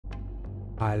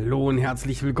Hallo und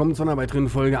herzlich willkommen zu einer weiteren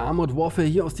Folge Armored Warfare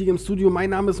hier aus dem Studio.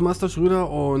 Mein Name ist Master Schröder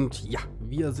und ja,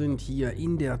 wir sind hier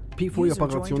in der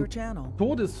PvE-Operation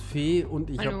Todesfee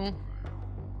und ich habe...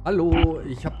 Hallo,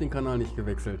 ich habe den Kanal nicht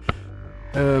gewechselt.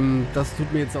 Das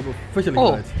tut mir jetzt aber fürchterlich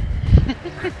leid.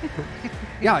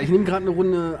 Ja, ich nehme gerade eine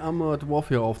Runde Armored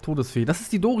Warfare auf Todesfee. Das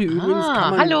ist die Dori übrigens.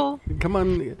 Hallo. Kann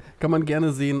man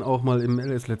gerne sehen, auch mal im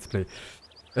LS Let's Play.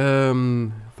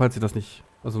 Falls ihr das nicht,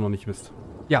 also noch nicht wisst.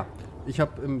 Ja. Ich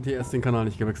habe im TS den Kanal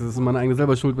nicht gewechselt. Das ist meine eigene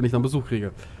selber Schuld, wenn ich dann Besuch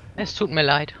kriege. Es tut mir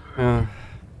leid. Ja,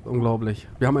 unglaublich.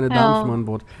 Wir haben eine Dame schon an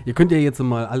Bord. Ihr könnt ja jetzt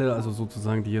mal alle, also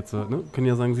sozusagen die jetzt, ne, können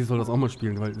ja sagen, sie soll das auch mal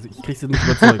spielen, weil ich krieg sie nicht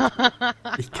überzeugt.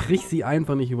 Ich krieg sie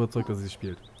einfach nicht überzeugt, dass sie es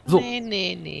spielt. So.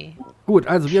 Nee. Gut,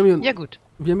 also wir haben hier,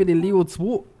 Wir haben hier den Leo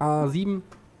 2 A7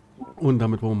 und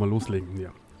damit wollen wir mal loslegen. Ja.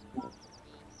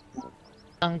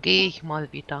 Dann gehe ich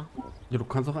mal wieder. Ja, du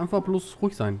kannst auch einfach bloß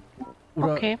ruhig sein.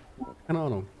 Oder, okay. Keine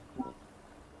Ahnung.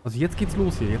 Also jetzt geht's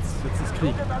los hier, jetzt ist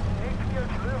Krieg.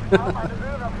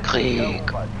 Krieg.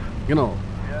 Genau.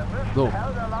 So.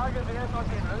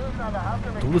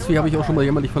 Todesfee habe ich auch schon mal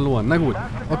jämmerlich verloren. Na gut,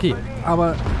 okay.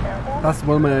 Aber das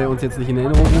wollen wir uns jetzt nicht in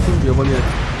Erinnerung rufen. Wir wollen jetzt,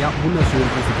 ja, wunderschön.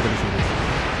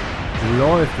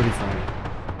 Läuft, würde ich sagen.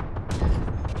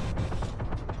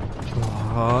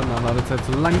 Oh, na, Ladezeit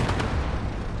zu lang.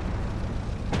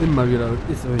 Immer wieder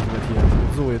ist er hier.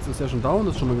 So, jetzt ist er schon down,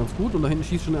 das ist schon mal ganz gut. Und da hinten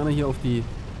schießt schon einer hier auf die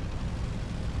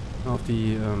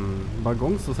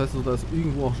Waggons. Das heißt, da ist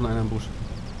irgendwo auch schon einer im Busch.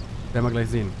 Werden wir gleich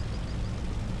sehen.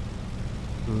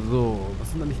 So,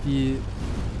 was sind eigentlich die...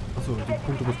 Achso, die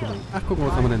Punkte Busgedanken. Ach, guck mal,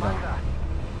 was haben wir denn da?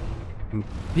 Ein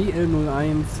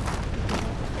PL01.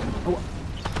 Oh,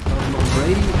 da ist noch ein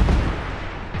Brady.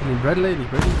 Und Bradley,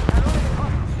 nicht Brady.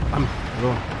 Bam. So.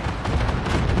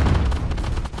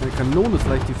 Eine Kanone ist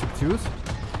leicht defektiös.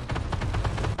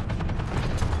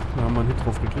 Da haben wir einen Hit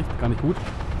drauf gekriegt. Gar nicht gut.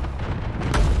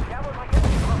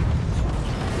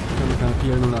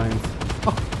 PL01.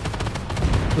 Ach,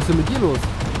 was ist denn mit dir los,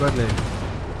 Bradley?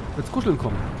 Willst kuscheln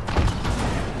kommen?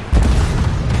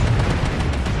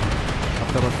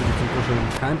 Habt ihr was für dich zum Kuscheln?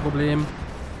 Kein Problem.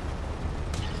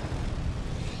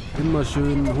 Immer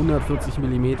schön 140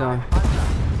 mm.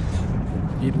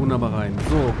 Geht wunderbar rein.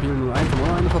 So, PL01 haben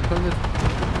wir auch eine verbrannt.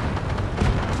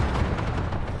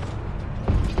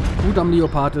 Gut am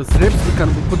Leopard ist. Selbst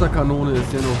die Butterkanone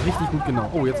ist ja noch richtig gut genau.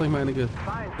 Oh, jetzt habe ich mal eine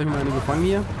gefangen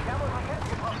hier.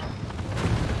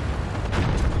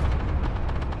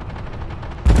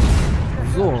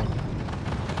 So. Was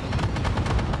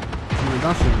haben wir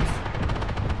da schön?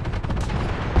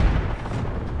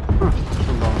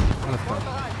 Schon down. Alles klar.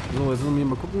 So, jetzt müssen wir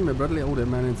mal gucken. Der Bradley, oh, der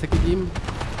hat mir einen Zeck gegeben.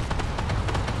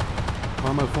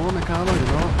 War mal vorne, der Kader,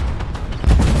 genau.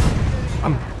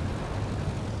 Bam.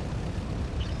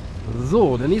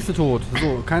 So, der nächste tot.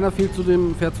 So, keiner fährt zu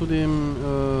dem Objective,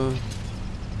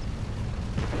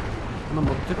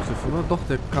 oder? Doch,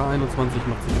 der K21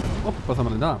 macht sich. Oh, was haben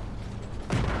wir denn da?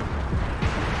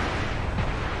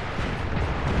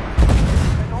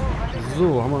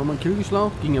 So, haben wir nochmal einen Kill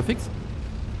geschlaucht. Ging ja fix.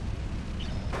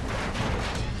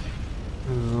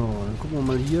 So, dann gucken wir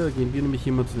mal hier. Gehen wir nämlich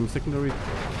hier mal zu dem Secondary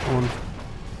und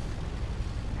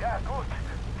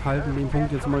halten den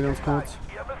Punkt jetzt mal ganz kurz.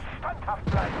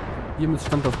 Ihr müsst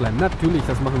standhaft bleiben. Natürlich,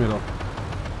 das machen wir doch.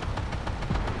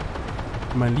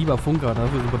 Mein lieber Funker,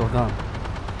 dafür sind wir doch da.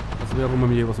 Das wäre, wo man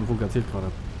mir hier was im Funker erzählt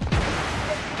gerade.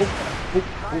 Oh,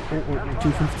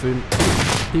 T15.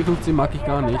 T15 mag ich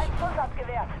gar nicht.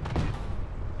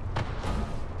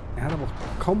 Er hat aber auch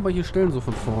kaum welche Stellen so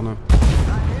von vorne.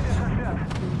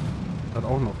 Hat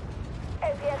auch noch.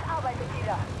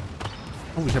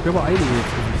 Oh, ich habe ja aber einige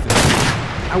jetzt gesichtet.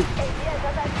 Au!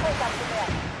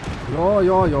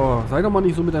 Ja. Sei doch mal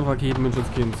nicht so mit deinen Raketen,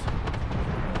 Menschenskind.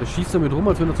 Der schießt damit rum,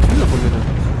 als wenn er zu viel davon hätte.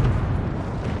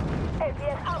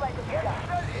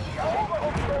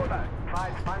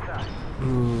 So,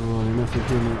 nehmen wir jetzt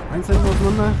hier eine Einzelne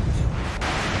auseinander.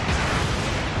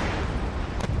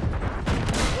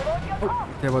 Oh,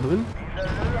 der war drin.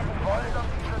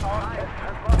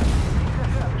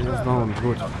 Der ist down,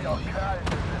 gut.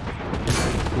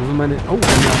 Wo sind meine... Oh,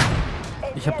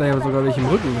 ich habe da ja sogar welche im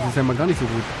Rücken. Das ist ja mal gar nicht so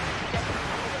gut.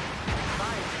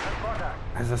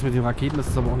 Also das mit den Raketen, das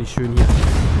ist aber auch nicht schön hier.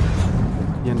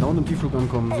 Hier down im Tiefflug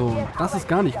ankommen. So, das ist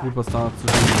gar nicht gut, was da zu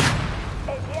tun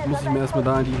ist. Muss ich mir erstmal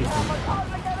da in die Richtung.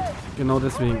 Genau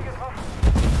deswegen.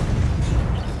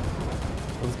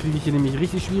 Sonst kriege ich hier nämlich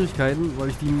richtig Schwierigkeiten, weil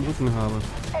ich die im Rücken habe.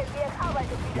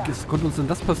 Wie konnte uns denn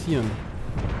das passieren?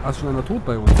 Ah, ist schon einer tot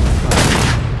bei uns.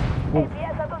 Oh.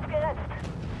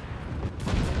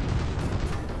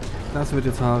 Das wird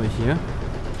jetzt haarig hier.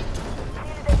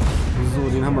 So,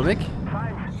 den haben wir weg.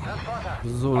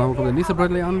 So, dann kommt der nächste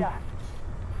Bradley an.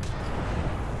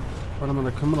 Warte mal,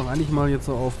 da können wir doch eigentlich mal jetzt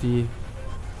so auf die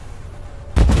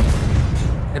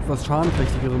etwas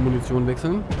schadenkräftigere Munition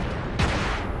wechseln.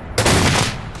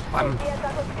 Bam.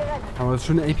 Aber das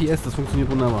schöne APS, das funktioniert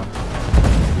wunderbar.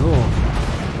 So.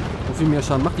 So viel mehr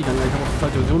Schaden macht die gar nicht. Ich habe auf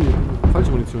die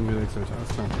falsche Munition gewechselt. Alles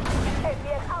klar.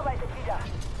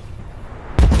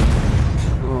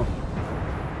 So.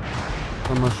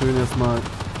 Dann mal schön erstmal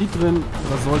Heat drin.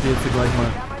 Das sollte jetzt hier gleich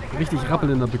mal richtig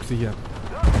rappeln in der Büchse hier.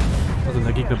 Also in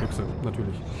der Gegnerbüchse,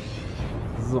 natürlich.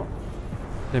 So.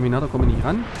 Terminator komme ich nicht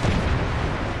ran.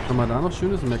 Was haben wir da noch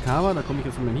Schönes? Ein Merkava, da komme ich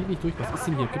jetzt mit dem Heat nicht durch. Was ist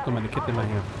denn hier? Gib doch meine Kette mal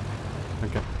her.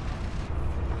 Danke.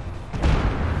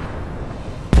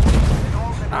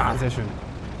 Ah, sehr schön.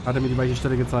 Hat er mir die weiche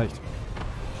Stelle gezeigt.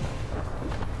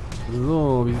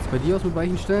 So, wie sieht es bei dir aus mit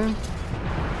weichen Stellen?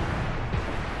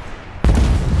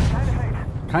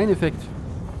 Kein Effekt.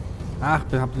 Ach,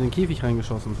 habt ihr den Käfig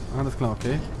reingeschossen. Alles klar,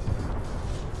 okay.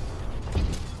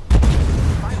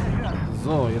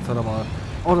 So, jetzt hat er mal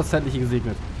auch das Zeitliche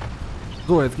gesegnet.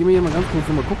 So, jetzt gehen wir hier mal ganz kurz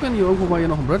mal gucken. Hier irgendwo war hier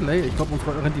noch ein Bradley. Ich glaube, uns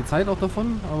rennt die Zeit auch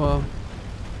davon, aber...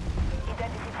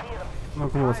 Mal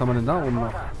gucken, was haben wir denn da oben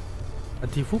noch?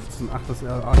 T15. Ach, das ist...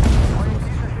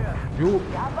 Jo.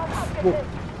 Oh.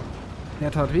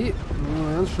 Der tat weh.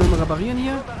 Ganz schnell mal reparieren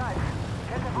hier.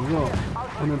 So.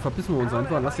 Und dann verpissen wir uns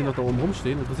einfach. Lass ihn doch da oben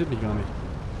rumstehen. Interessiert mich gar nicht.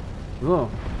 So.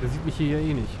 Der sieht mich hier ja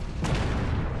eh nicht.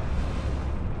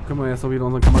 Können wir jetzt doch wieder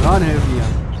unseren Kameraden helfen hier.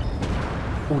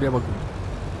 Oh, der war gut.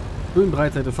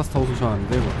 Höhenbreitseite, fast 1000 Schaden.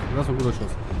 Sehr gut. Das war ein guter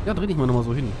Schuss. Ja, dreh dich mal nochmal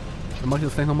so hin. Dann mache ich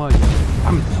das gleich nochmal hier.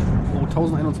 Bam. Oh,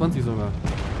 1021 sogar.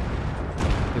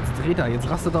 Jetzt dreht er. Jetzt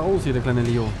rastet er aus hier, der kleine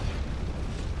Leo.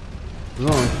 So.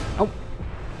 Au.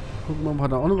 Gucken wir mal, ob wir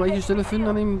da auch eine weiche Stelle finden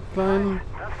an dem kleinen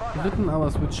Dritten. Aber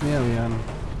es wird schwer werden.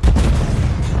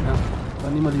 Ja.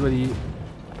 Dann nehmen wir lieber die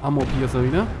Armored Warfare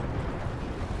wieder.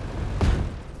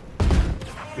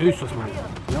 Ist das mal.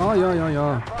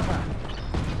 Ja.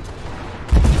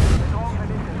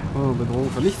 Oh, Bedrohung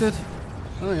vernichtet.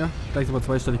 Ah ja, gleich aber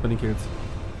zweistellig bei den Kills.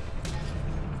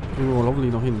 Kriegen wir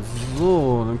hoffentlich noch hin.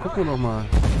 So, dann gucken wir doch mal.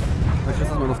 Da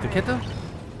kriegst du mal auf die Kette.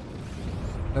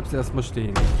 Bleibst du erstmal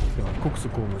stehen. Ja, guckst du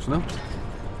komisch, ne?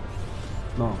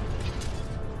 No.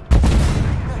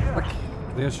 Zack.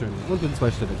 Sehr schön. Und bin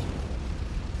zweistellig.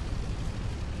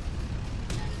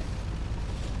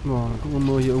 So, dann gucken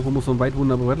wir mal, hier irgendwo muss so ein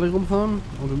Weitwunder Bradley rumfahren.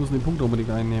 Und wir müssen den Punkt unbedingt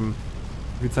einnehmen.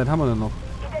 Wie viel Zeit haben wir denn noch?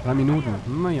 3 Minuten.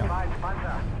 Naja.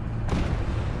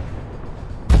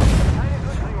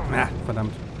 Ja,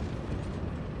 verdammt.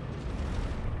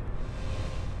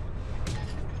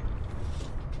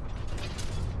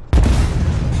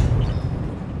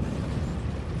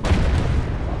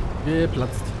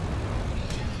 Geplatzt.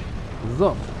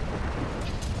 So.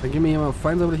 Dann gehen wir hier mal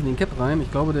fein säuberlich in den Cap rein.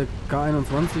 Ich glaube, der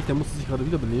K21, der musste sich gerade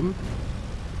wiederbeleben.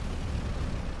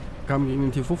 Kam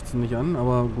gegen den T15 nicht an,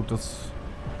 aber gut, das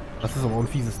ist aber auch ein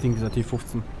fieses Ding, dieser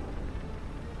T15.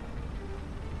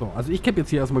 So, also ich cap jetzt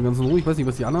hier erstmal ganz in Ruhe. Ich weiß nicht,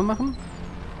 was die anderen machen.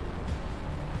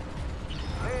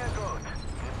 Sehr gut.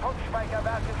 Die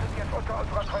Punktspeicherwerke sind jetzt unter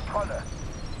unserer Kontrolle.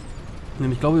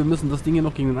 Und ich glaube, wir müssen das Ding hier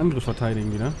noch gegen den Angriff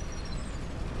verteidigen wieder.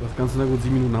 Das Ganze, na gut,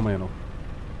 7 Minuten haben wir ja noch.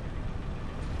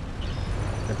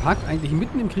 Der parkt eigentlich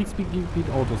mitten im Kriegsgebiet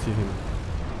Autos hier hin.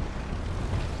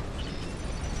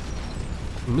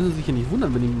 Wir müssen sich ja nicht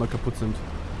wundern, wenn die mal kaputt sind.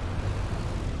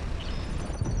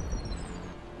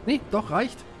 Nee, doch,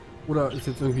 reicht. Oder ist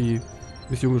jetzt irgendwie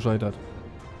Mission gescheitert?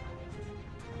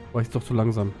 War ich doch zu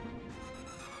langsam.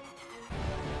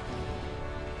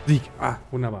 Sieg. Ah,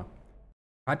 wunderbar.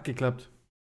 Hat geklappt.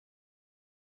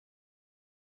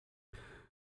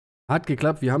 Hat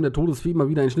geklappt. Wir haben der Todesfee mal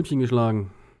wieder ein Schnippchen geschlagen.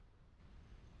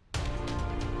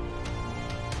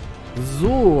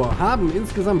 So, haben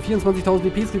insgesamt 24.000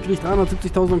 DPs gekriegt,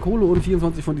 370.000 an Kohle und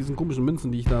 24 von diesen komischen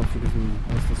Münzen, die ich da für diesen...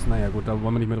 naja gut, da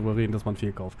wollen wir nicht mehr drüber reden, das war ein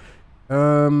Fehlkauf.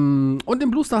 Und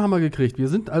den Bluestar haben wir gekriegt. Wir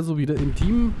sind also wieder im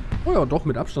Team, oh ja, doch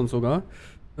mit Abstand sogar,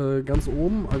 ganz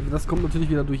oben. Also das kommt natürlich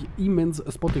wieder durch immens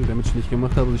Spotting Damage, den ich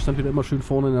gemacht habe. Also ich stand wieder immer schön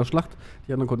vorne in der Schlacht.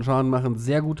 Die anderen konnten Schaden machen.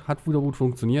 Sehr gut, hat wieder gut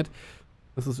funktioniert.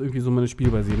 Das ist irgendwie so meine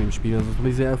Spielweise in dem Spiel. Also da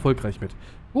bin ich sehr erfolgreich mit.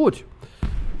 Gut.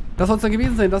 Das soll es dann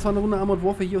gewesen sein. Das war eine Runde Armored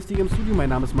Warfare hier aus DGM Studio. Mein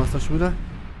Name ist Master Schröder.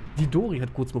 Die Dori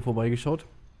hat kurz mal vorbeigeschaut.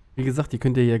 Wie gesagt, ihr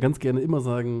könnt ja ganz gerne immer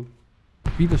sagen,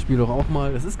 spielt das Spiel doch auch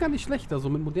mal. Es ist gar nicht schlecht, also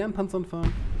mit modernen Panzern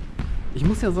fahren. Ich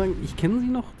muss ja sagen, ich kenne sie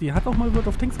noch. Die hat auch mal World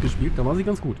of Tanks gespielt. Da war sie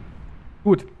ganz gut.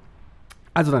 Gut.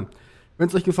 Also dann, wenn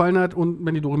es euch gefallen hat und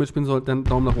wenn die Dori mitspielen soll, dann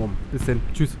Daumen nach oben. Bis dann.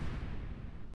 Tschüss.